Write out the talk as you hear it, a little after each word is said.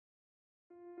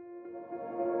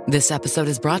This episode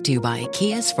is brought to you by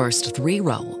Kia's first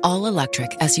three-row, all-electric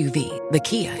SUV, the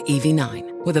Kia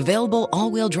EV9, with available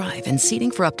all-wheel drive and seating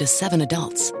for up to 7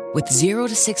 adults, with 0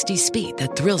 to 60 speed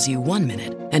that thrills you 1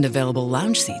 minute and available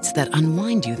lounge seats that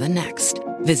unwind you the next.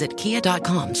 Visit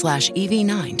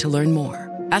kia.com/EV9 to learn more.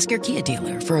 Ask your Kia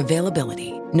dealer for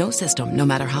availability. No system, no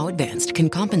matter how advanced, can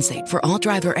compensate for all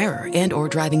driver error and or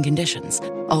driving conditions.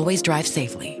 Always drive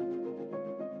safely.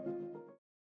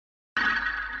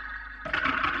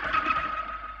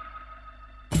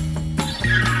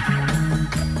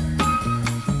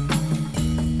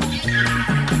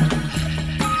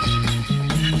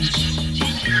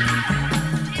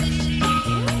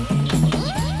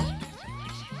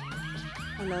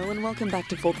 Welcome back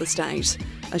to Fourth Estate,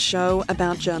 a show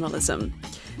about journalism.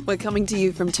 We're coming to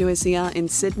you from 2SER in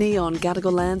Sydney on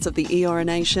Gadigal lands of the Eora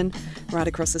Nation, right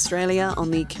across Australia on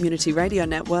the Community Radio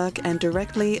Network and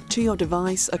directly to your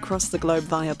device across the globe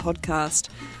via podcast.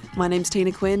 My name's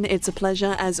Tina Quinn. It's a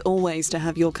pleasure, as always, to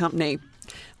have your company.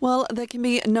 Well, there can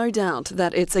be no doubt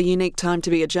that it's a unique time to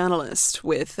be a journalist,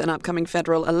 with an upcoming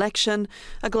federal election,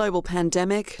 a global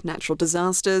pandemic, natural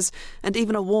disasters, and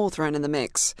even a war thrown in the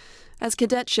mix. As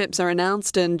cadetships are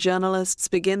announced and journalists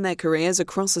begin their careers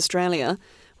across Australia,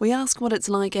 we ask what it's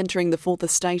like entering the Fourth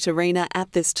Estate arena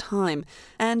at this time,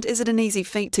 and is it an easy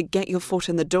feat to get your foot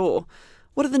in the door?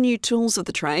 What are the new tools of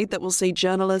the trade that will see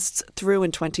journalists through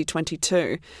in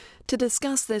 2022? To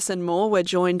discuss this and more, we're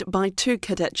joined by two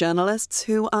cadet journalists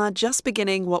who are just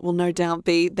beginning what will no doubt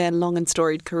be their long and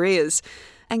storied careers.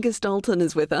 Angus Dalton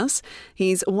is with us.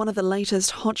 He's one of the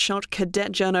latest hotshot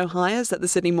cadet journo hires at the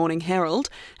Sydney Morning Herald,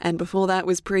 and before that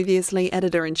was previously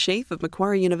editor-in-chief of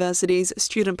Macquarie University's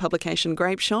student publication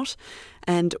Grapeshot,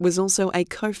 and was also a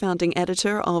co-founding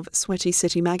editor of Sweaty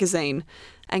City magazine.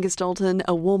 Angus Dalton,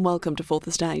 a warm welcome to Fourth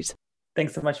Estate.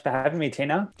 Thanks so much for having me,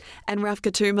 Tina. And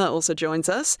Rafka Tuma also joins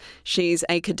us. She's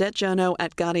a cadet journo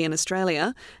at Guardian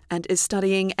Australia and is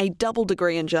studying a double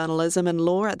degree in journalism and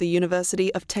law at the University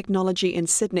of Technology in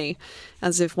Sydney,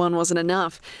 as if one wasn't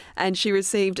enough. And she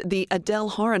received the Adele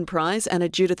Horan Prize and a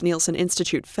Judith Neilson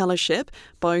Institute Fellowship,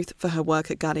 both for her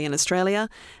work at Guardian Australia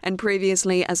and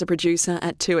previously as a producer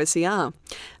at 2SER.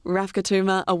 Rafka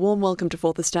Tuma, a warm welcome to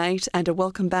Fourth Estate and a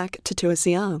welcome back to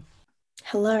 2SER.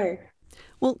 Hello.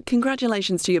 Well,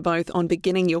 congratulations to you both on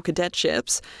beginning your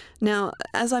cadetships. Now,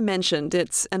 as I mentioned,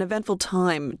 it's an eventful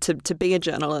time to be a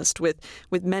journalist with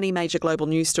many major global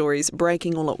news stories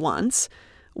breaking all at once.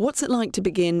 What's it like to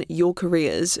begin your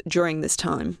careers during this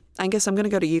time? Angus, I'm going to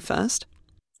go to you first.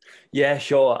 Yeah,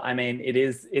 sure. I mean, it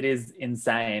is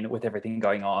insane with everything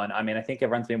going on. I mean, I think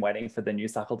everyone's been waiting for the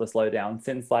news cycle to slow down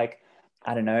since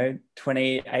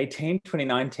 2018,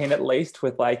 2019 at least,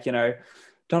 with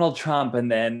Donald Trump,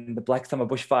 and then the Black Summer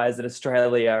bushfires in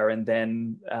Australia, and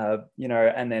then,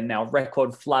 and then now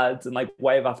record floods and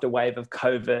wave after wave of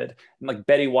COVID. And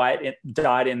Betty White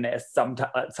died in there at some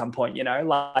point,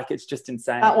 it's just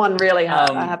insane. That one really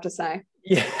hurt, I have to say.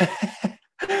 Yeah.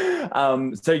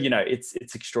 So,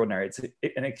 it's extraordinary. It's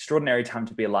an extraordinary time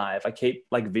to be alive. I keep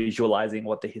visualizing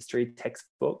what the history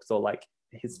textbooks or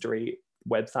history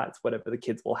websites, whatever the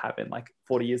kids will have in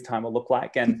 40 years time will look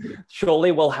like. And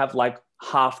surely we'll have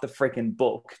half the freaking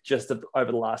book just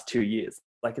over the last 2 years.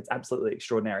 It's absolutely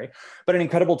extraordinary, but an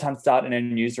incredible time to start in a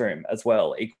newsroom as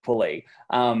well, equally.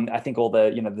 I think all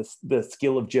the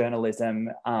skill of journalism,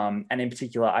 and in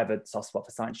particular, I have a soft spot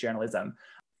for science journalism,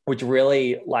 which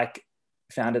really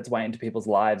found its way into people's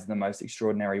lives in the most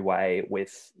extraordinary way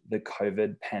with the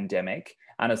COVID pandemic.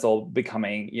 And it's all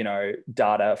becoming,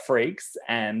 data freaks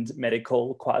and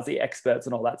medical quasi experts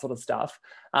and all that sort of stuff.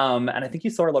 And I think you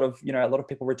saw a lot of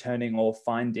people returning or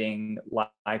finding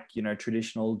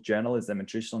traditional journalism and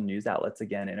traditional news outlets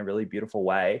again in a really beautiful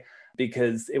way,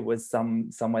 because it was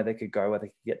somewhere they could go where they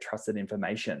could get trusted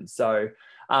information. So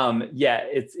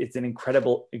it's an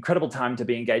incredible time to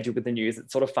be engaging with the news.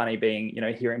 It's sort of funny being,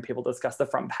 hearing people discuss the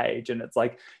front page, and it's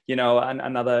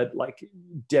another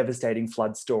devastating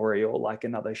flood story, or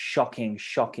another shocking,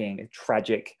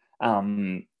 tragic,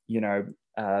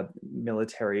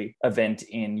 military event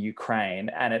in Ukraine.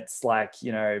 And it's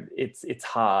it's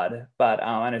hard, but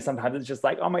I know sometimes it's just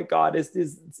oh my God, is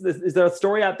there a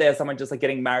story out there, someone just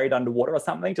getting married underwater or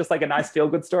something, just a nice feel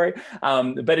good story.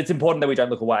 But it's important that we don't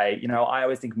look away. I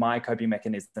always think my coping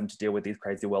mechanism to deal with these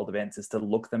crazy world events is to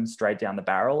look them straight down the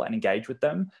barrel and engage with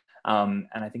them. And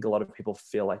I think a lot of people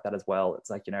feel like that as well. It's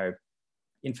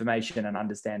information and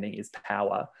understanding is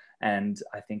power. And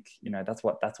I think, that's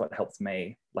what helps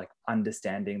me,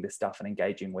 understanding this stuff and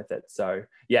engaging with it. So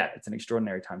yeah, it's an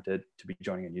extraordinary time to be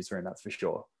joining a newsroom, that's for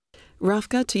sure.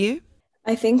 Rafka, to you?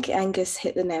 I think Angus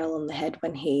hit the nail on the head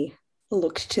when he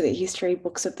looked to the history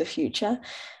books of the future.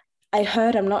 I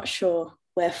heard, I'm not sure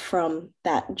where from,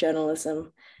 that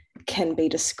journalism can be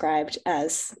described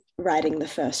as writing the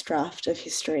first draft of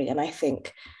history. And I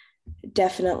think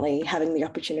definitely having the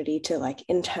opportunity to like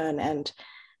intern and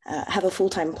have a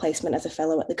full-time placement as a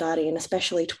fellow at The Guardian,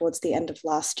 especially towards the end of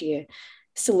last year,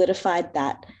 solidified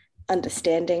that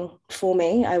understanding for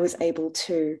me. I was able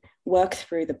to work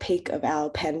through the peak of our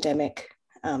pandemic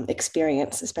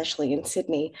experience, especially in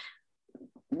Sydney,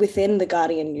 within the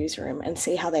Guardian newsroom and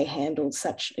see how they handled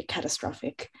such a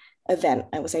catastrophic event.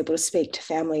 I was able to speak to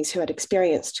families who had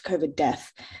experienced COVID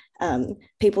death,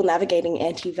 people navigating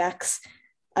anti-vax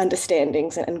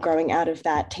understandings and growing out of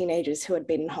that, teenagers who had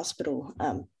been in hospital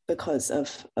because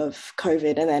of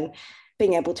COVID, and then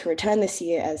being able to return this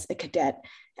year as a cadet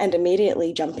and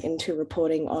immediately jump into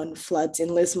reporting on floods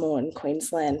in Lismore in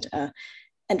Queensland,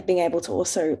 and being able to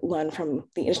also learn from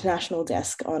the international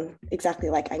desk on exactly,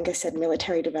 like Angus said,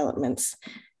 military developments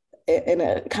in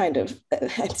a kind of,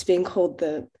 it's being called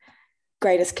the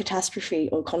greatest catastrophe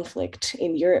or conflict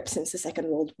in Europe since the Second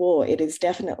World War. It is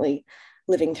definitely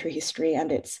living through history,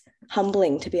 and it's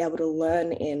humbling to be able to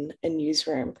learn in a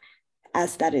newsroom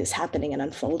as that is happening and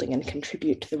unfolding and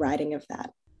contribute to the writing of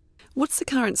that. What's the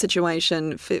current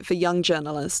situation for young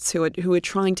journalists who are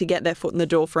trying to get their foot in the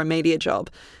door for a media job?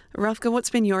 Rafka, what's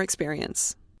been your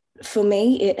experience? For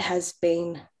me, it has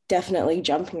been definitely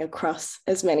jumping across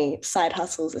as many side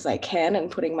hustles as I can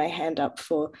and putting my hand up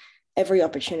for every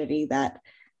opportunity that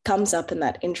comes up and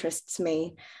that interests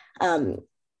me.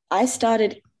 I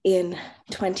started in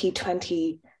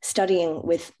 2020 studying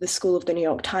with the School of the New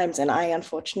York Times, and I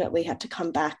unfortunately had to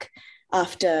come back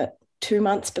after 2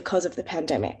 months because of the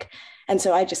pandemic. And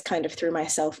so I just kind of threw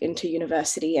myself into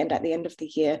university, and at the end of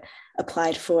the year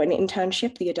applied for an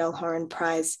internship, the Adele Horan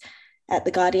Prize at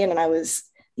The Guardian. And I was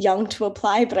young to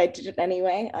apply, but I did it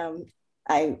anyway.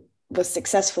 I was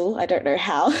successful. I don't know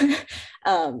how.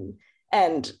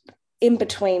 And in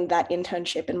between that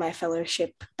internship and my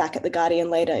fellowship back at The Guardian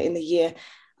later in the year,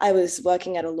 I was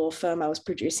working at a law firm. I was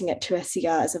producing at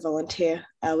 2SER as a volunteer.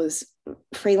 I was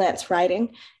freelance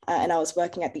writing, and I was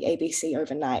working at the ABC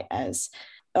overnight as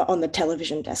on the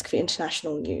television desk for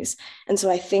international news. And so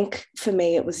I think for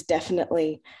me, it was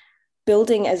definitely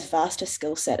building as vast a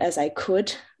skill set as I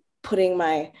could, putting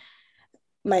my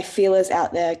feelers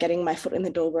out there, getting my foot in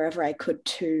the door wherever I could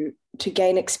to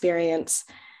gain experience,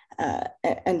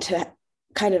 and to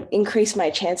kind of increase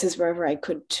my chances wherever I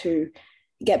could to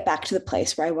get back to the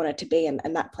place where I wanted to be.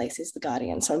 And that place is The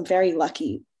Guardian. So I'm very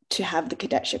lucky to have the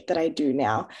cadetship that I do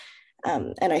now.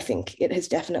 And I think it has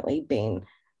definitely been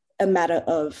a matter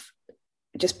of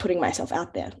just putting myself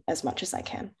out there as much as I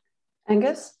can.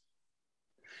 Angus?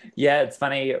 Yeah, it's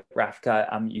funny,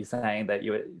 Rafka, you saying that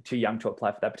you were too young to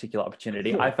apply for that particular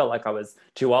opportunity. I felt like I was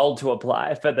too old to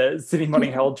apply for the Sydney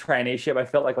Morning Herald traineeship. I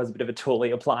felt like I was a bit of a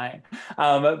toolie applying.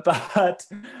 But I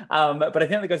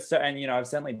think that goes to, and, you know, I've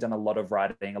certainly done a lot of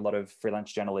writing, a lot of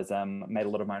freelance journalism, made a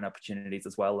lot of my own opportunities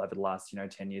as well over the last,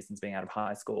 10 years since being out of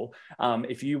high school.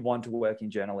 If you want to work in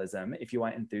journalism, if you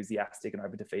are enthusiastic and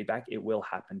open to feedback, it will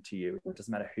happen to you. It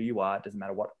doesn't matter who you are. It doesn't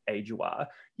matter what age you are.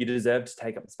 You deserve to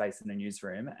take up space in a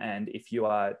newsroom. And if you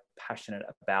are passionate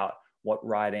about what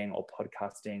writing or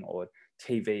podcasting or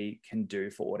TV can do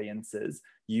for audiences,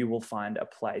 you will find a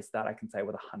place. That I can say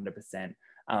with 100%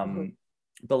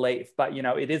 belief. But,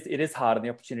 it is hard, and the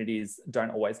opportunities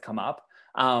don't always come up.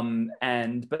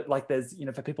 But like there's,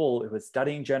 for people who are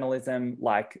studying journalism,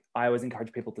 like I always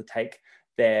encourage people to take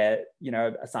their,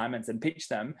 assignments and pitch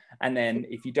them. And then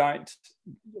if you don't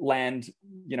land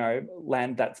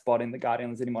that spot in The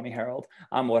Guardian, the Sydney Morning Herald,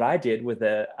 what I did with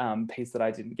a piece that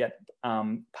I didn't get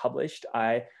published,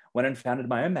 I went and founded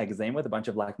my own magazine with a bunch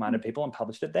of like-minded people and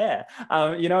published it there.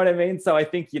 You know what I mean? So I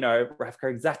think,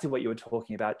 Rafka, exactly what you were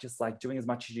talking about, just like doing as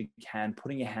much as you can,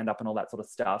 putting your hand up and all that sort of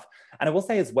stuff. And I will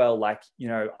say as well, like,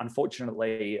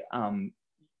 unfortunately,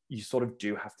 you sort of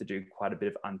do have to do quite a bit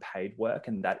of unpaid work,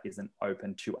 and that isn't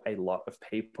open to a lot of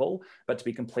people. But to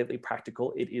be completely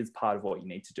practical, it is part of what you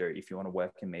need to do if you want to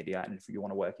work in media and if you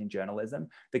want to work in journalism.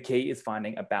 The key is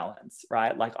finding a balance,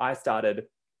 right? Like I started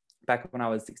back when I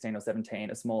was 16 or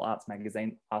 17, a small arts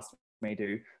magazine asked me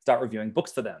to start reviewing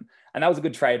books for them. And that was a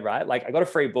good trade, right? Like I got a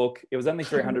free book. It was only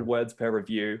 300 words per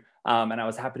review. And I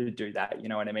was happy to do that, you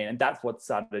know what I mean? And that's what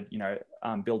started,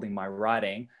 building my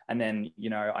writing. And then,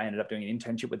 I ended up doing an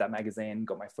internship with that magazine,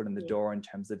 got my foot in the door in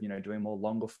terms of, doing more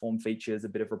longer form features, a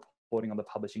bit of reporting on the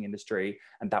publishing industry.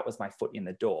 And that was my foot in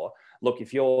the door. Look,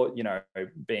 if you're,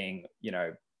 being,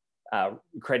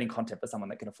 creating content for someone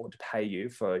that can afford to pay you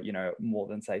for, you know, more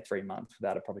than say 3 months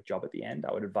without a proper job at the end.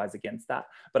 I would advise against that.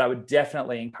 But I would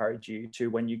definitely encourage you to,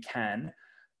 when you can,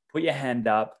 put your hand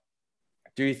up,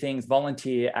 do things,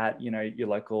 volunteer at, you know, your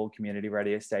local community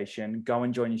radio station, go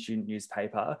and join your student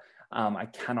newspaper. I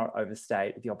cannot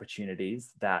overstate the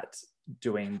opportunities that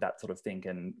doing that sort of thing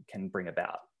can bring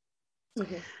about.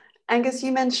 Mm-hmm. Angus,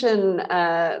 you mentioned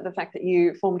the fact that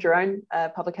you formed your own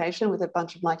publication with a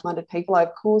bunch of like-minded people. I,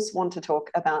 of course, want to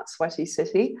talk about Sweaty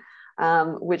City,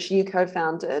 which you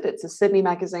co-founded. It's a Sydney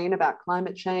magazine about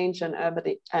climate change and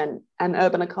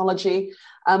urban ecology.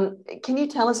 Can you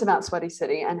tell us about Sweaty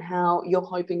City and how you're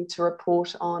hoping to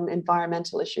report on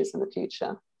environmental issues in the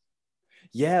future?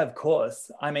 Yeah, of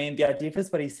course. I mean, the idea for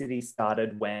Sweaty City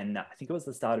started when, I think it was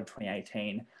the start of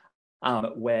 2018,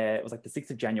 where it was like the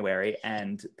 6th of January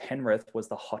and Penrith was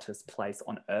the hottest place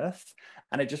on earth.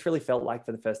 And it just really felt like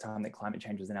for the first time that climate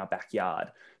change was in our backyard.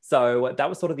 So that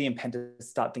was sort of the impetus to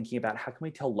start thinking about how can we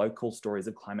tell local stories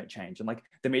of climate change? And like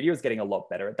the media was getting a lot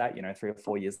better at that, you know, 3 or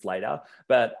 4 years later.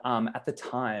 But at the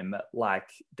time, like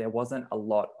there wasn't a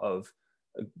lot of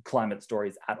climate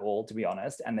stories at all, to be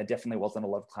honest, and there definitely wasn't a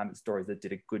lot of climate stories that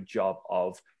did a good job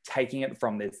of taking it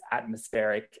from this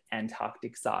atmospheric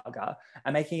Antarctic saga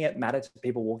and making it matter to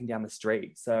people walking down the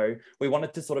street. So we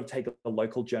wanted to sort of take a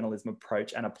local journalism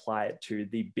approach and apply it to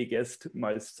the biggest,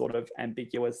 most sort of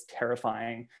ambiguous,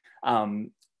 terrifying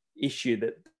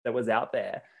issue that was out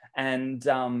there. And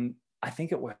I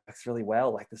think it works really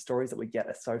well. Like the stories that we get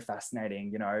are so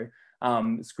fascinating, you know,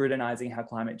 scrutinizing how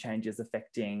climate change is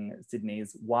affecting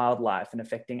Sydney's wildlife and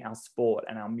affecting our sport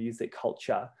and our music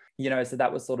culture, you know, so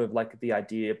that was sort of like the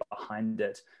idea behind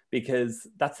it, because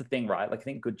that's the thing, right? Like I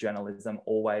think good journalism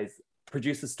always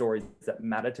produces stories that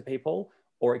matter to people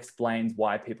or explains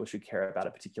why people should care about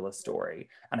a particular story.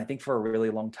 And I think for a really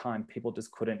long time, people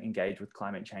just couldn't engage with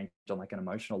climate change on like an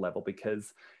emotional level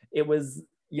because it was,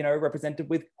 you know, represented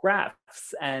with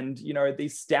graphs and, you know,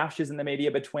 these stoushes in the media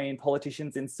between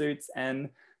politicians in suits and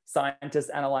scientists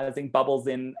analyzing bubbles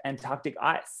in Antarctic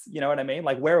ice. You know what I mean?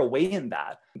 Like, where are we in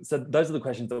that? So those are the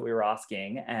questions that we were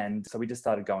asking. And so we just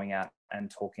started going out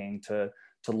and talking to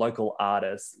local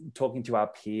artists, talking to our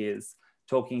peers,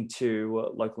 talking to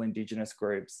local Indigenous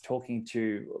groups, talking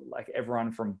to like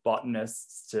everyone from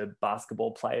botanists to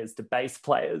basketball players to bass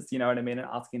players, you know what I mean? And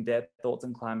asking their thoughts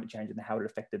on climate change and how it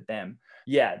affected them.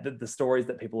 Yeah, the stories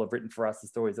that people have written for us, the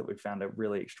stories that we've found are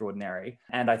really extraordinary.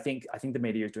 And I think the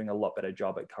media is doing a lot better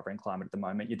job at covering climate at the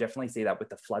moment. You definitely see that with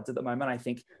the floods at the moment. I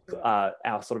think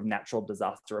our sort of natural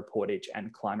disaster reportage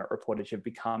and climate reportage have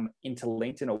become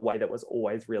interlinked in a way that was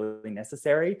always really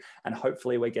necessary. And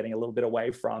hopefully we're getting a little bit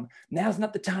away from now's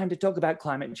not the time to talk about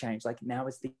climate change. Like now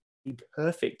is the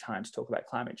perfect time to talk about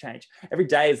climate change. Every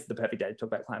day is the perfect day to talk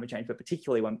about climate change, but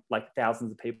particularly when like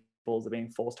thousands of people are being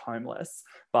forced homeless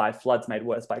by floods made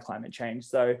worse by climate change.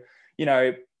 So, you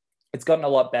know, it's gotten a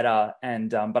lot better.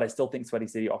 And but I still think Sweaty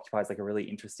City occupies like a really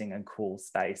interesting and cool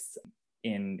space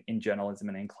in journalism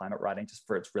and in climate writing, just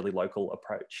for its really local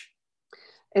approach.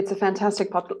 It's a fantastic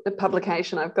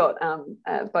publication. I've got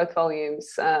both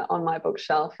volumes on my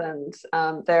bookshelf, and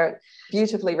they're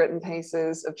beautifully written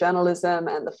pieces of journalism,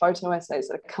 and the photo essays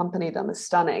that accompany them are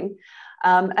stunning.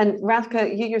 And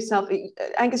Radhika, you yourself,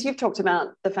 Angus, you've talked about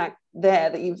the fact there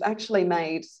that you've actually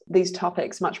made these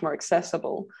topics much more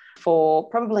accessible for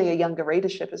probably a younger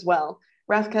readership as well.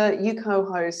 Radhika, you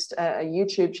co-host a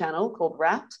YouTube channel called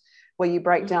Wrapped, where you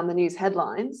break down the news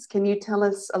headlines. Can you tell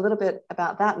us a little bit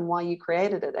about that and why you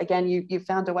created it? Again, you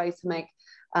found a way to make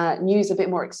news a bit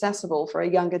more accessible for a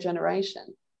younger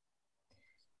generation.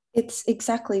 It's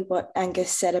exactly what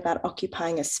Angus said about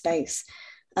occupying a space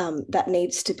that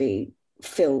needs to be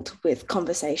filled with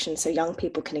conversation so young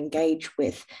people can engage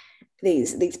with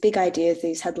these big ideas,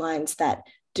 these headlines that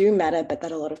do matter, but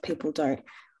that a lot of people don't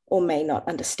or may not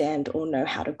understand or know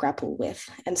how to grapple with.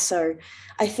 And so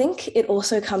I think it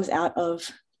also comes out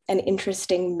of an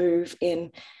interesting move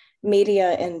in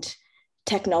media and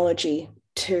technology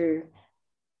to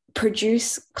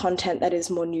produce content that is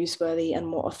more newsworthy and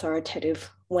more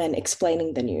authoritative when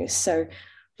explaining the news. So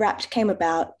Wrapped came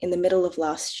about in the middle of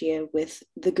last year with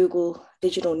the Google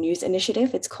Digital News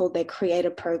Initiative. It's called their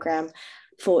Creator Program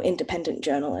for independent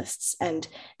journalists. And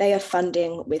they are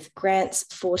funding with grants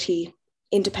 40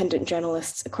 independent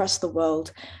journalists across the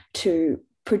world to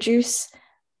produce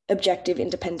objective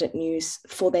independent news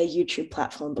for their YouTube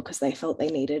platform, because they felt they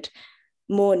needed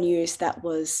more news that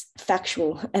was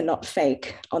factual and not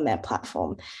fake on their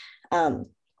platform.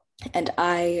 And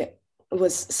I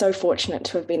was so fortunate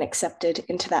to have been accepted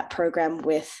into that program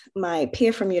with my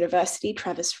peer from university,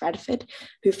 Travis Radford,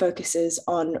 who focuses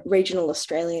on regional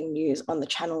Australian news on the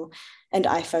channel. And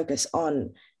I focus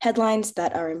on headlines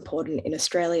that are important in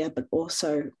Australia, but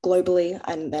also globally.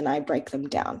 And then I break them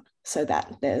down so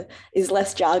that there is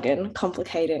less jargon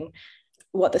complicating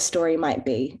what the story might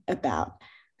be about.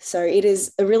 So it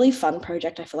is a really fun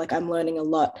project. I feel like I'm learning a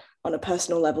lot on a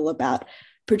personal level about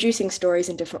producing stories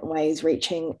in different ways,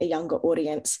 reaching a younger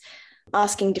audience,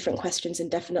 asking different questions, and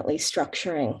definitely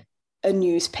structuring a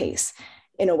news piece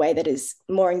in a way that is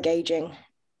more engaging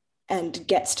and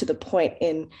gets to the point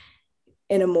in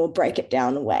a more break it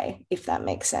down way, if that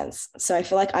makes sense. So I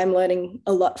feel like I'm learning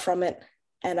a lot from it.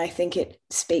 And I think it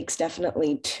speaks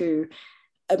definitely to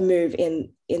a move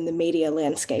in the media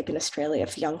landscape in Australia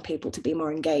for young people to be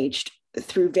more engaged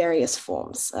through various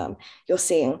forms. You're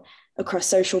seeing across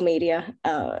social media,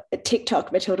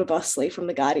 TikTok, Matilda Bosley from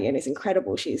The Guardian is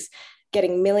incredible. She's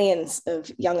getting millions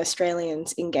of young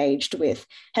Australians engaged with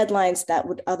headlines that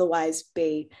would otherwise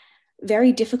be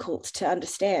very difficult to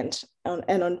understand.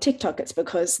 And on TikTok, it's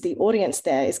because the audience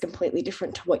there is completely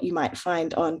different to what you might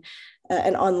find on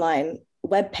an online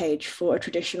web page for a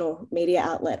traditional media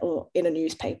outlet or in a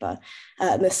newspaper.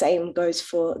 And the same goes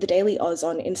for the Daily Oz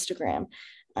on Instagram.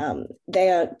 They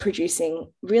are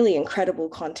producing really incredible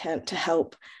content to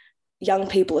help young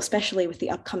people, especially with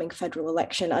the upcoming federal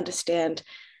election, understand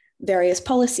various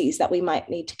policies that we might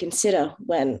need to consider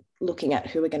when looking at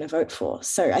who we're going to vote for.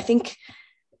 So I think,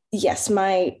 yes,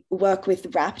 my work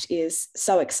with Wrapped is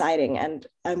so exciting, and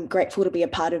I'm grateful to be a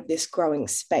part of this growing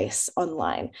space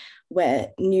online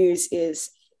where news is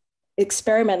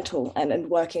experimental and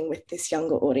working with this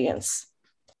younger audience.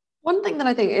 One thing that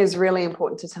I think is really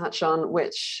important to touch on,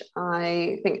 which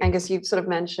I think, Angus, you've sort of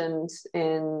mentioned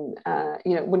in,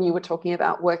 when you were talking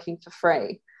about working for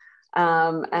free,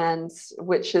 and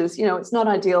which is, it's not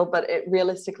ideal, but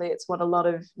realistically, it's what a lot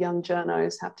of young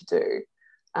journos have to do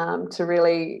to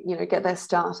really, get their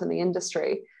start in the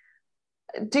industry.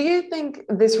 Do you think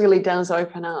this really does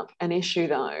open up an issue,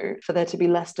 though, for there to be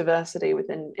less diversity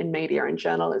in media and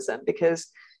journalism? Because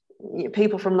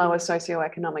people from lower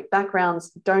socioeconomic backgrounds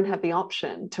don't have the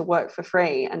option to work for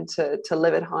free and to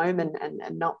live at home and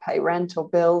not pay rent or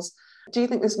bills. Do you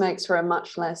think this makes for a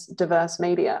much less diverse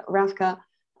media? Ravka,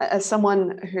 as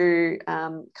someone who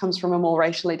comes from a more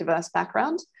racially diverse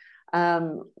background,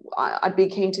 I'd be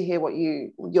keen to hear what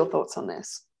your thoughts on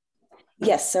this.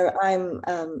 Yes, so I'm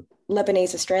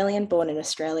Lebanese Australian, born in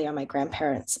Australia. My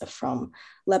grandparents are from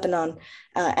Lebanon,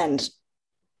 and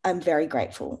I'm very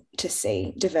grateful to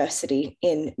see diversity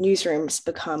in newsrooms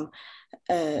become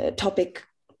a topic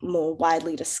more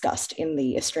widely discussed in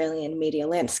the Australian media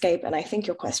landscape. And I think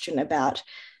your question about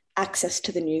access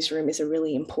to the newsroom is a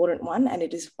really important one. And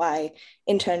it is why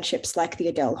internships like the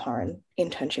Adele Horan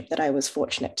internship that I was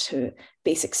fortunate to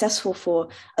be successful for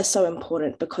are so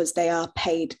important, because they are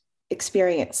paid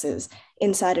experiences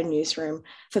inside a newsroom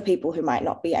for people who might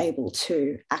not be able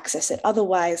to access it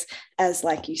otherwise. As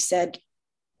like you said,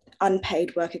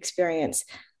 unpaid work experience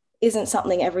isn't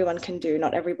something everyone can do.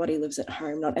 Not everybody lives at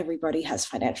home. Not everybody has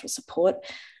financial support.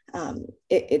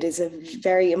 It is a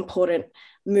very important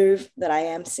move that I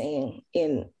am seeing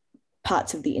in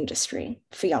parts of the industry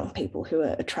for young people who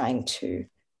are trying to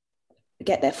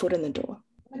get their foot in the door.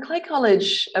 Macleay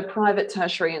College, a private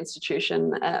tertiary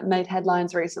institution, made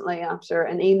headlines recently after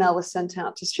an email was sent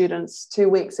out to students 2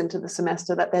 weeks into the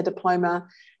semester that their diploma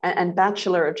and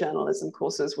Bachelor of Journalism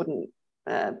courses wouldn't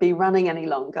be running any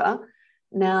longer.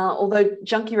 Now, although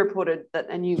Junkee reported that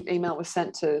a new email was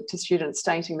sent to students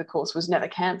stating the course was never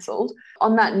cancelled,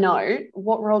 on that note,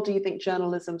 what role do you think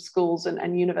journalism schools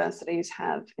and universities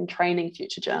have in training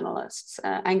future journalists?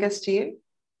 Angus, to you?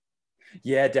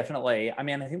 Yeah, definitely. I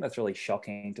mean, I think that's really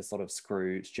shocking to sort of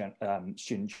screw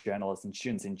student journalists and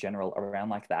students in general around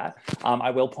like that.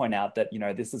 I will point out that,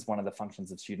 this is one of the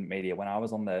functions of student media. When I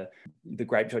was on the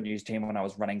Grapeshot news team, when I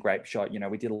was running Grapeshot,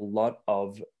 we did a lot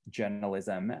of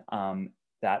journalism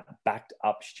that backed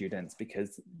up students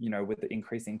because, with the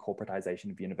increasing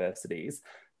corporatization of universities,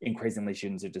 increasingly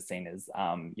students are just seen as,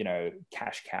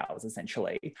 cash cows,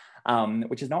 essentially,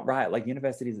 which is not right. Like,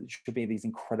 universities should be these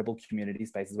incredible community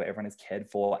spaces where everyone is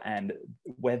cared for and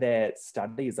where their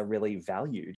studies are really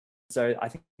valued. So I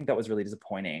think that was really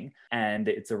disappointing. And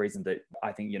it's a reason that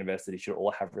I think universities should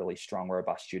all have really strong,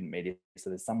 robust student media.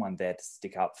 So there's someone there to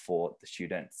stick up for the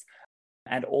students.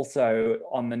 And also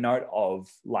on the note of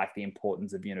like the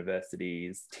importance of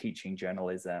universities teaching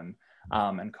journalism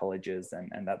and colleges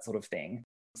and that sort of thing,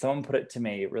 someone put it to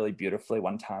me really beautifully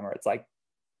one time where it's like,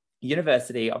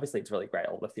 university, obviously it's really great,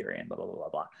 all the theory and blah, blah, blah,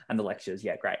 blah, and the lectures,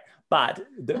 yeah, great. But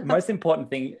the most important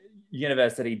thing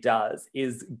university does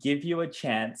is give you a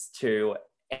chance to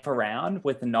F around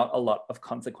with not a lot of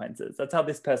consequences. That's how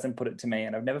this person put it to me,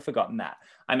 and I've never forgotten that.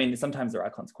 I mean, sometimes there are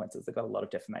consequences. I got a lot of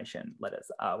defamation letters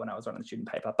when I was running the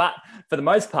student paper, but for the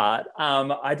most part,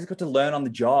 I just got to learn on the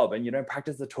job and, you know,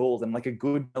 practice the tools. And like a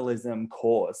good journalism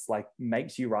course, like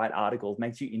makes you write articles,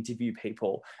 makes you interview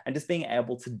people, and just being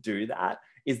able to do that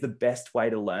is the best way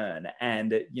to learn.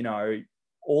 And, you know,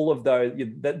 all of those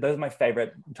are my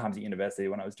favorite times at university,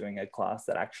 when I was doing a class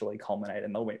that actually culminated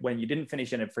in when you didn't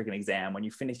finish in a freaking exam, when you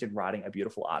finished in writing a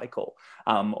beautiful article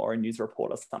or a news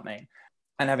report or something,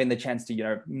 and having the chance to, you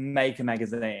know, make a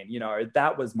magazine. You know,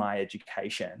 that was my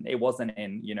education. It wasn't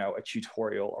in, you know, a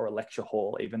tutorial or a lecture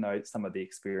hall, even though some of the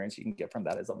experience you can get from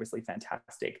that is obviously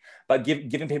fantastic. But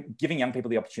giving young people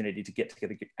the opportunity to get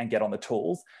together and get on the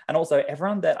tools. And also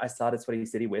everyone that I started Sweaty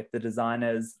City with, the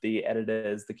designers, the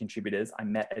editors, the contributors, I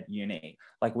met at uni.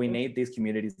 Like, we need these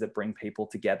communities that bring people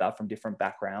together from different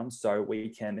backgrounds so we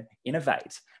can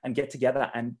innovate and get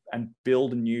together and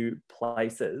build new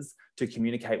places to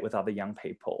communicate with other young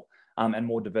people and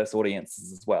more diverse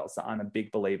audiences as well. So I'm a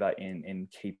big believer in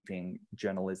keeping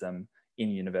journalism in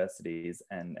universities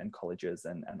and colleges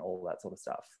and all that sort of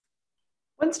stuff.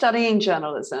 When studying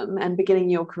journalism and beginning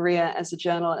your career as a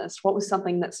journalist, what was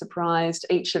something that surprised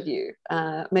each of you?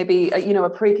 Maybe, you know, a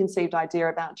preconceived idea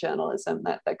about journalism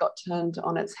that got turned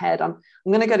on its head. I'm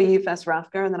going to go to you first,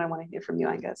 Rafka, and then I want to hear from you,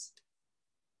 Angus.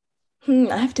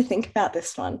 I have to think about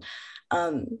this one.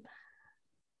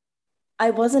 I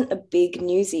wasn't a big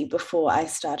newsie before I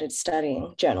started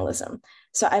studying journalism.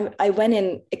 So I went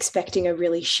in expecting a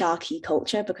really sharky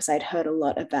culture, because I'd heard a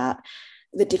lot about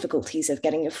the difficulties of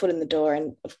getting your foot in the door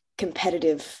and of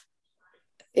competitive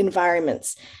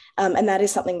environments. And that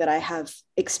is something that I have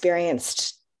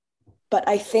experienced. But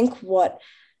I think what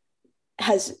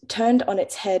has turned on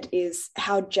its head is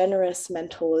how generous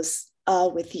mentors are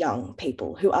with young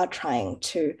people who are trying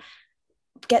to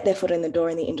get their foot in the door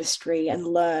in the industry and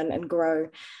learn and grow.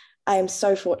 I am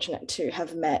so fortunate to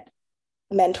have met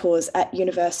mentors at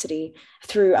university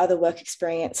through other work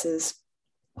experiences,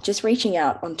 just reaching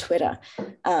out on Twitter,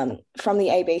 from the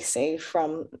ABC,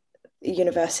 from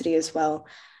university as well.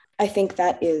 I think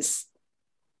that is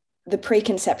the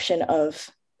preconception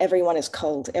of everyone is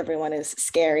cold, everyone is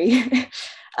scary.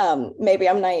 Maybe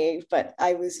I'm naive, but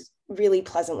I was really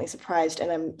pleasantly surprised,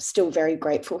 and I'm still very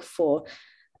grateful for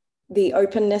the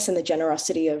openness and the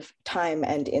generosity of time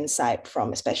and insight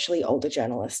from especially older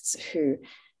journalists who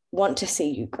want to see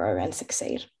you grow and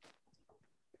succeed.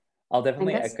 I'll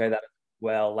definitely echo that.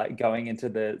 Well, like going into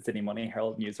the Sydney Morning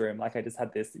Herald newsroom, like I just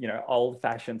had this, you know,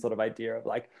 old-fashioned sort of idea of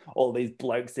like all these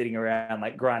blokes sitting around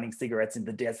like grinding cigarettes in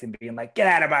the desk and being like, get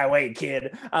out of my way,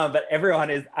 kid. But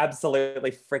everyone is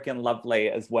absolutely freaking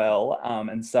lovely as well.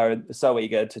 And so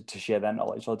eager to share that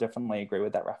knowledge. I'll definitely agree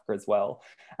with that, Rafka, as well.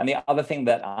 And the other thing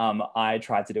that I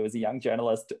tried to do as a young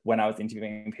journalist when I was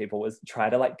interviewing people was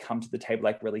try to like come to the table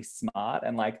like really smart.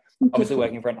 And like obviously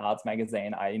working for an arts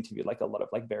magazine, I interviewed like a lot of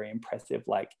like very impressive,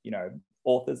 like, you know,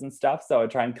 authors and stuff. So I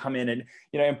try and come in and,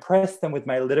 you know, impress them with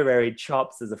my literary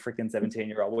chops as a freaking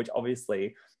 17-year-old, which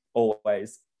obviously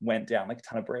always went down like a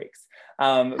ton of bricks.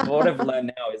 But what I've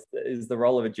learned now is the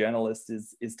role of a journalist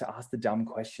is to ask the dumb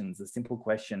questions, the simple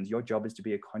questions. Your job is to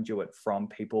be a conduit from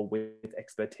people with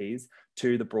expertise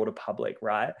to the broader public,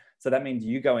 right? So that means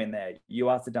you go in there, you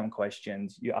ask the dumb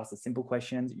questions, you ask the simple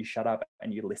questions, you shut up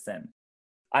and you listen.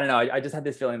 I don't know, I just had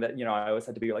this feeling that, you know, I always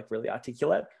had to be like really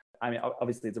articulate. I mean,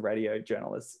 obviously as a radio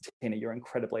journalist, Tina, you're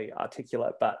incredibly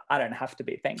articulate, but I don't have to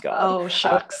be, thank God. Oh,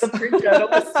 shucks. I'm a print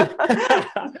journalist.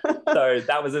 So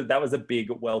that was a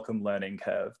big welcome learning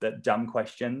curve, that dumb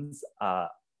questions are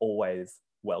always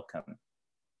welcome.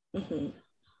 Mm-hmm.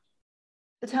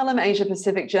 The Telem Asia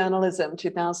Pacific Journalism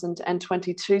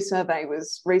 2022 survey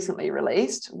was recently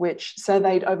released, which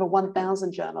surveyed over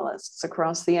 1,000 journalists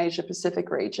across the Asia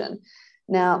Pacific region.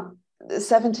 Now,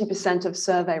 70% of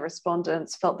survey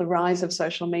respondents felt the rise of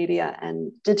social media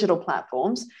and digital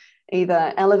platforms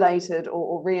either elevated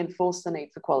or reinforced the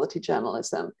need for quality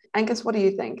journalism. Angus, what do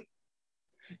you think?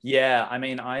 Yeah, I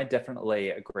mean, I definitely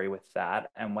agree with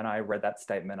that. And when I read that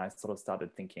statement, I sort of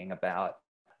started thinking about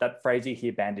that phrase you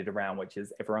hear bandied around, which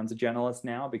is everyone's a journalist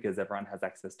now, because everyone has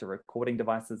access to recording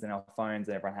devices in our phones,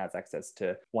 and everyone has access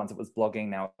to, once it was blogging,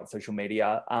 now it's social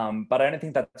media. But I don't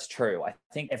think that's true. I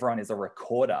think everyone is a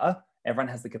recorder. Everyone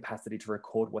has the capacity to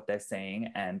record what they're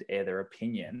seeing and air their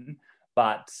opinion.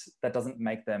 but that doesn't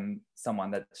make them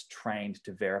someone that's trained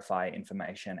to verify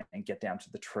information and get down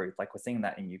to the truth. Like we're seeing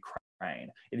that in Ukraine.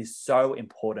 It is so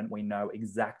important we know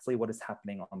exactly what is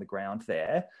happening on the ground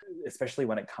there, especially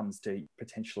when it comes to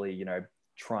potentially, you know,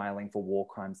 trialing for war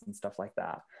crimes and stuff like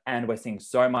that. And we're seeing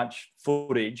so much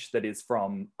footage that is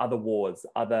from other wars,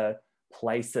 other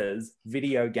places,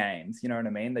 video games, you know what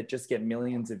I mean, that just get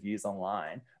millions of views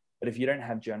online. But if you don't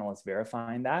have journalists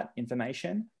verifying that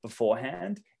information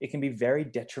beforehand, it can be very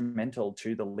detrimental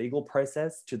to the legal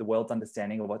process, to the world's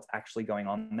understanding of what's actually going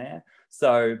on there.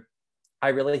 So I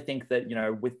really think that, you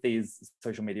know, with these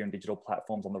social media and digital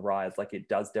platforms on the rise, like it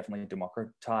does definitely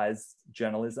democratize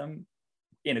journalism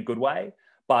in a good way,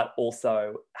 but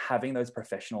also having those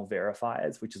professional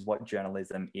verifiers, which is what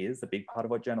journalism is, a big part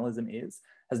of what journalism is,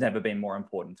 has never been more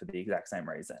important for the exact same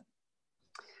reason.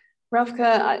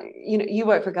 Ravka, you know, you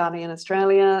work for Guardian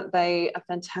Australia. They are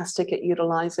fantastic at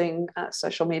utilising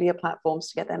social media platforms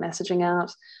to get their messaging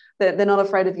out. They're not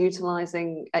afraid of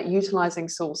utilising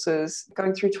sources,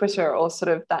 going through Twitter, or sort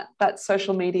of that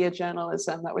social media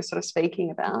journalism that we're sort of speaking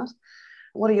about.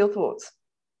 What are your thoughts?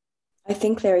 I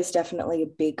think there is definitely a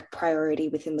big priority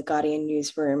within the Guardian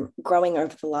newsroom growing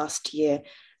over the last year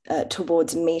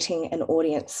towards meeting an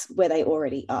audience where they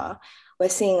already are. We're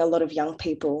seeing a lot of young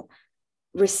people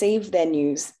receive their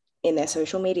news in their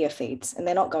social media feeds, and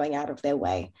they're not going out of their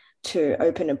way to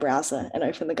open a browser and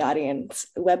open the Guardian's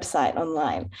website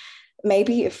online.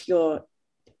 Maybe if you're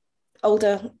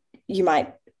older, you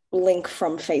might link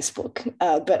from Facebook,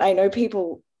 but I know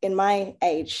people in my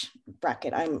age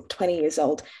bracket, I'm 20 years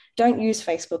old, don't use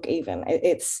Facebook even.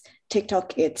 It's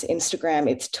TikTok, it's Instagram,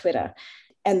 it's Twitter.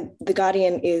 And The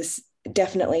Guardian is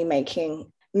definitely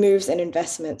making moves and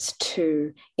investments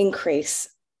to increase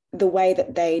the way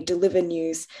that they deliver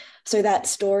news so that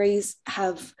stories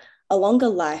have a longer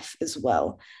life as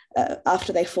well.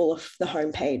 After they fall off the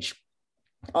homepage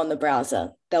on the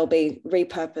browser, they'll be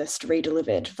repurposed,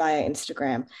 redelivered via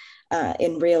Instagram,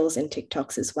 in Reels and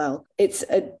TikToks as well. It's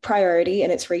a priority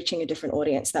and it's reaching a different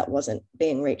audience that wasn't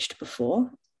being reached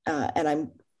before. And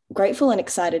I'm grateful and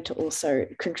excited to also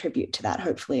contribute to that,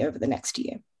 hopefully over the next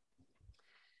year.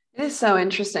 It is so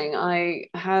interesting. I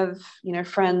have, you know,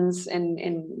 friends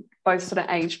in both sort of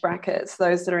age brackets,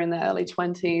 those that are in their early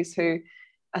 20s who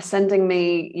are sending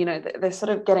me, you know, they're sort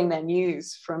of getting their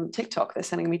news from TikTok. They're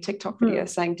sending me TikTok videos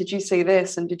saying, did you see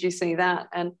this? And did you see that?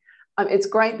 And it's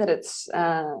great that it's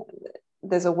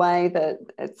there's a way that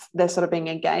they're sort of being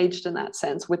engaged in that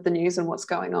sense with the news and what's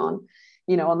going on,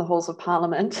 you know, on the halls of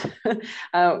Parliament, you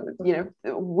know,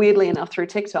 weirdly enough through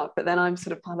TikTok. But then I'm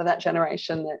sort of part of that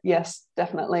generation that, yes,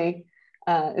 definitely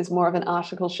is more of an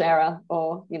article sharer,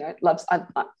 or, you know, loves.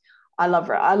 I love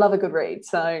a good read.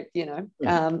 So, you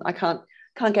know, I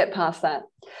can't get past that.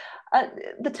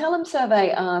 The Telem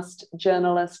survey asked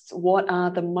journalists what are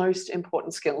the most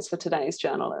important skills for today's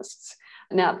journalists.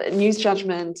 Now, news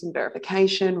judgment and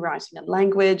verification, writing and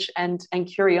language, and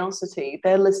curiosity,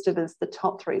 they're listed as the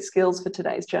top 3 skills for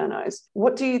today's journos.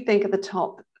 What do you think are the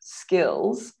top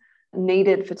skills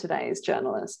needed for today's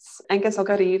journalists? Angus, I'll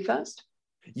go to you first.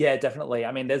 Yeah, definitely.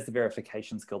 I mean, there's the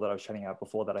verification skill that I was chatting about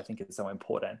before that I think is so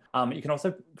important. You can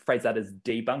also phrase that as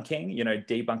debunking, you know,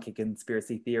 debunking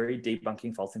conspiracy theory,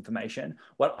 debunking false information.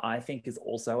 What I think is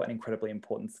also an incredibly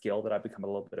important skill that I've become a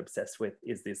little bit obsessed with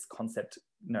is this concept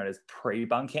known as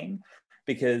pre-bunking,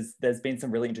 because there's been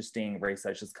some really interesting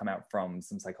research that's come out from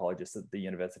some psychologists at the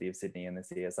University of Sydney and the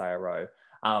CSIRO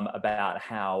about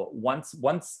how once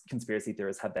conspiracy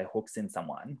theorists have their hooks in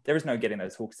someone, there is no getting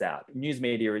those hooks out. News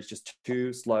media is just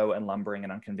too slow and lumbering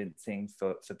and unconvincing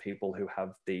for people who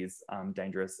have these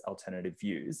dangerous alternative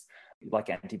views, like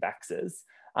anti-vaxxers,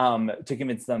 to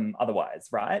convince them otherwise,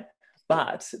 right?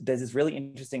 But there's this really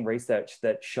interesting research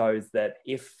that shows that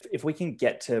if we can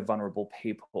get to vulnerable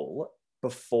people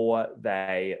before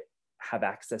they have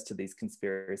access to these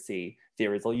conspiracy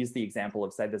theories. I'll use the example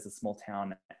of, say, there's a small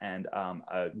town and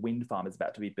a wind farm is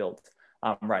about to be built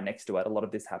right next to it. A lot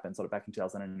of this happened sort of back in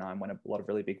 2009 when a lot of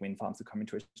really big wind farms were coming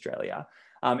to Australia.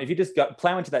 If you just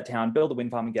plow into that town, build a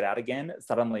wind farm and get out again,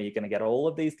 suddenly you're going to get all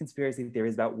of these conspiracy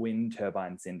theories about wind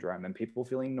turbine syndrome and people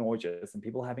feeling nauseous and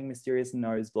people having mysterious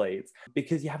nosebleeds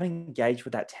because you haven't engaged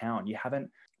with that town. You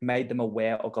haven't made them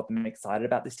aware or got them excited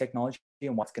about this technology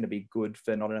and what's going to be good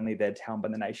for not only their town,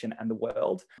 but the nation and the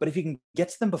world. But if you can get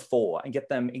to them before and get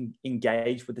them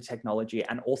engaged with the technology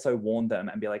and also warn them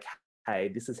and be like, hey,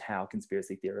 this is how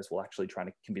conspiracy theorists will actually try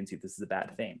to convince you this is a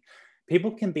bad thing.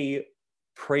 People can be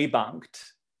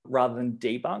pre-bunked rather than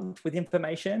debunked with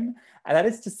information. And that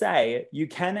is to say, you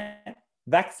can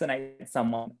vaccinate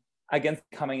someone against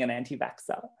becoming an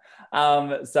anti-vaxxer.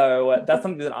 So that's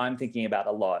something that I'm thinking about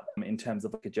a lot in terms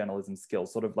of like a journalism skill,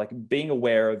 sort of like being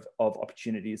aware of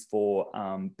opportunities for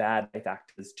bad faith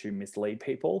actors to mislead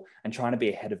people and trying to be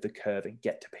ahead of the curve and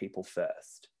get to people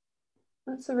first.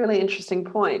 That's a really interesting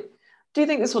point. Do you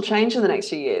think this will change in the next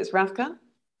few years, Ravka?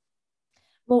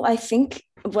 Well, I think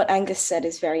what Angus said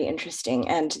is very interesting,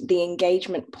 and the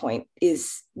engagement point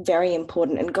is very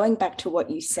important. And going back to what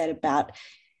you said about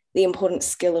the important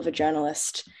skill of a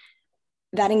journalist,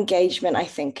 that engagement, I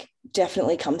think,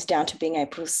 definitely comes down to being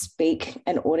able to speak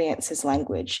an audience's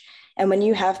language. And when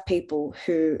you have people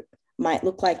who might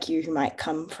look like you, who might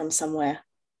come from somewhere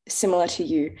similar to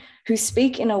you, who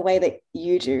speak in a way that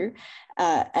you do,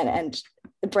 and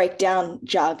break down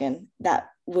jargon that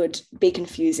would be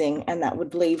confusing and that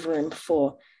would leave room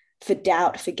for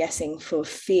doubt, for guessing, for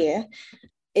fear,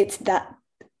 it's that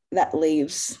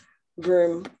leaves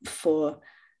room for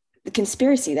the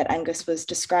conspiracy that Angus was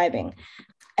describing.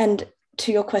 And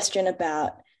to your question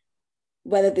about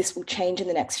whether this will change in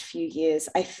the next few years,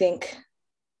 I think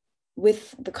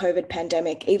with the COVID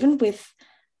pandemic, even with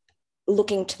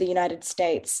looking to the United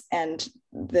States and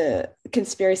the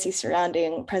conspiracy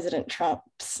surrounding President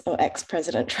Trump's or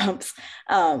ex-President Trump's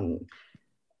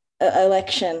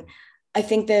election, I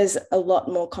think there's a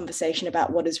lot more conversation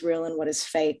about what is real and what is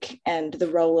fake, and the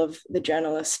role of the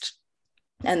journalist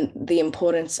and the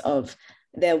importance of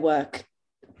their work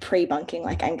pre-bunking,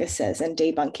 like Angus says, and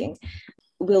debunking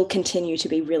will continue to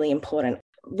be really important.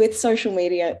 With social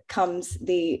media comes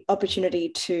the opportunity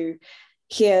to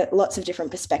hear lots of different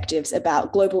perspectives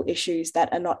about global issues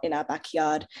that are not in our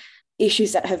backyard,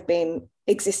 issues that have been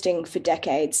existing for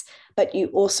decades, but you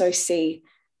also see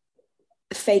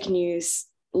fake news,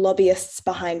 lobbyists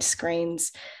behind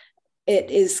screens.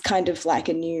 It is kind of like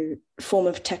a new form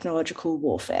of technological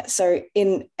warfare. So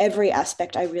in every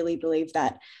aspect, I really believe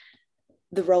that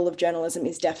the role of journalism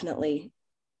is definitely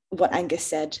what Angus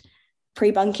said: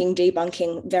 pre-bunking,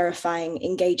 debunking, verifying,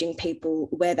 engaging people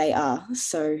where they are,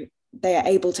 so they are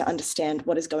able to understand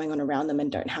what is going on around them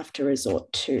and don't have to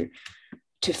resort to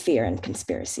fear and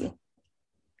conspiracy.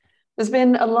 There's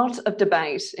been a lot of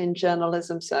debate in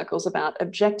journalism circles about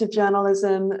objective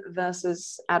journalism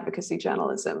versus advocacy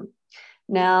journalism.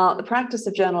 Now, the practice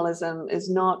of journalism is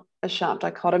not a sharp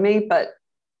dichotomy, but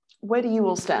where do you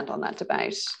all stand on that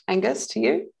debate? Angus, to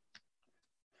you?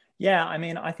 Yeah, I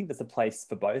mean, I think there's a place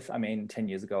for both. I mean, 10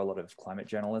 years ago, a lot of climate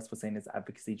journalists were seen as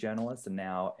advocacy journalists, and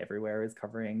now everywhere is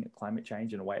covering climate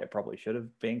change in a way it probably should have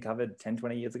been covered 10,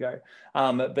 20 years ago.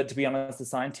 But to be honest, the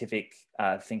scientific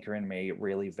thinker in me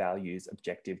really values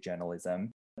objective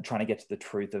journalism, trying to get to the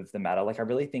truth of the matter. Like, I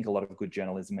really think a lot of good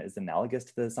journalism is analogous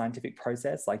to the scientific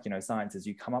process. Like, you know, science is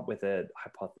you come up with a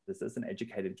hypothesis, an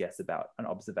educated guess about an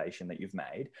observation that you've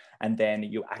made, and then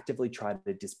you actively try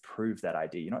to disprove that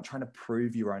idea. You're not trying to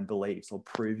prove your own beliefs or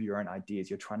prove your own ideas.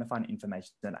 You're trying to find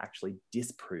information that actually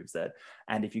disproves it.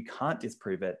 And if you can't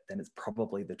disprove it, then it's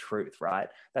probably the truth, right?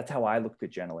 That's how I look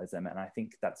at journalism. And I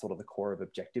think that's sort of the core of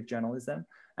objective journalism.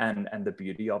 And the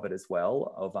beauty of it as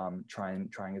well, of trying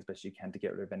as best you can to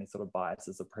get rid of any sort of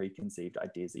biases or preconceived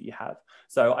ideas that you have.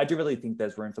 So I do really think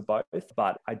there's room for both,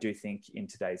 but I do think in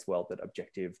today's world that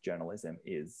objective journalism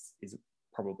is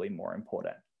probably more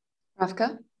important.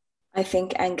 Ravka? I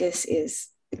think Angus is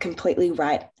completely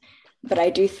right, but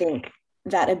I do think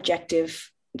that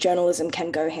objective journalism can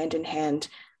go hand in hand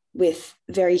with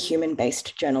very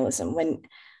human-based journalism. When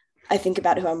I think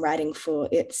about who I'm writing for,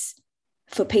 it's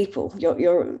for people.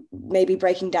 You're maybe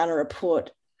breaking down a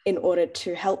report in order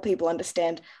to help people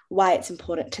understand why it's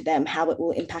important to them, how it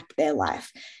will impact their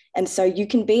life. And so you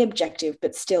can be objective,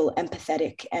 but still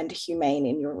empathetic and humane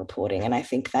in your reporting. And I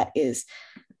think that is,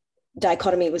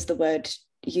 dichotomy was the word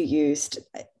you used.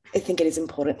 I think it is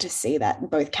important to see that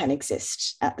both can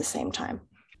exist at the same time.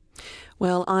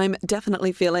 Well, I'm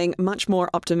definitely feeling much more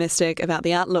optimistic about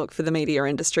the outlook for the media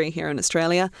industry here in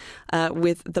Australia,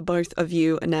 with the both of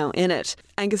you now in it.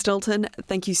 Angus Dalton,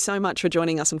 thank you so much for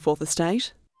joining us on Fourth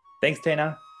Estate. Thanks,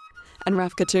 Tina. And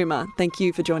Ravka Tuma, thank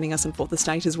you for joining us on Fourth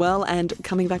Estate as well and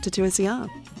coming back to 2SER.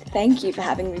 Thank you for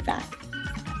having me back.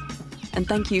 And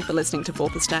thank you for listening to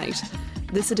Fourth Estate.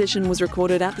 This edition was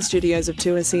recorded at the studios of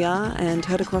 2SER and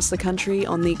heard across the country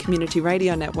on the Community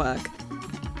Radio Network.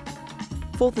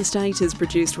 Fourth Estate is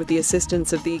produced with the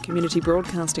assistance of the Community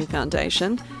Broadcasting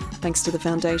Foundation. Thanks to the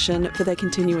Foundation for their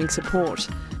continuing support.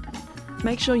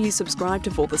 Make sure you subscribe to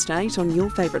Fourth Estate on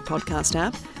your favourite podcast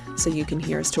app so you can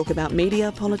hear us talk about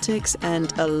media, politics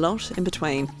and a lot in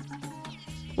between.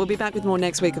 We'll be back with more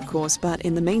next week, of course, but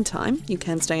in the meantime, you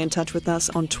can stay in touch with us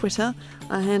on Twitter.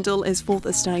 Our handle is Fourth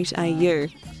Estate AU.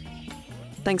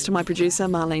 Thanks to my producer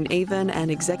Marlene Even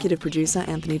and executive producer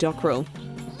Anthony Dockrell.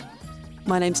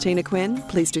 My name's Tina Quinn.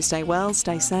 Please do stay well,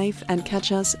 stay safe, and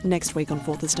catch us next week on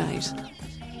Fourth Estate.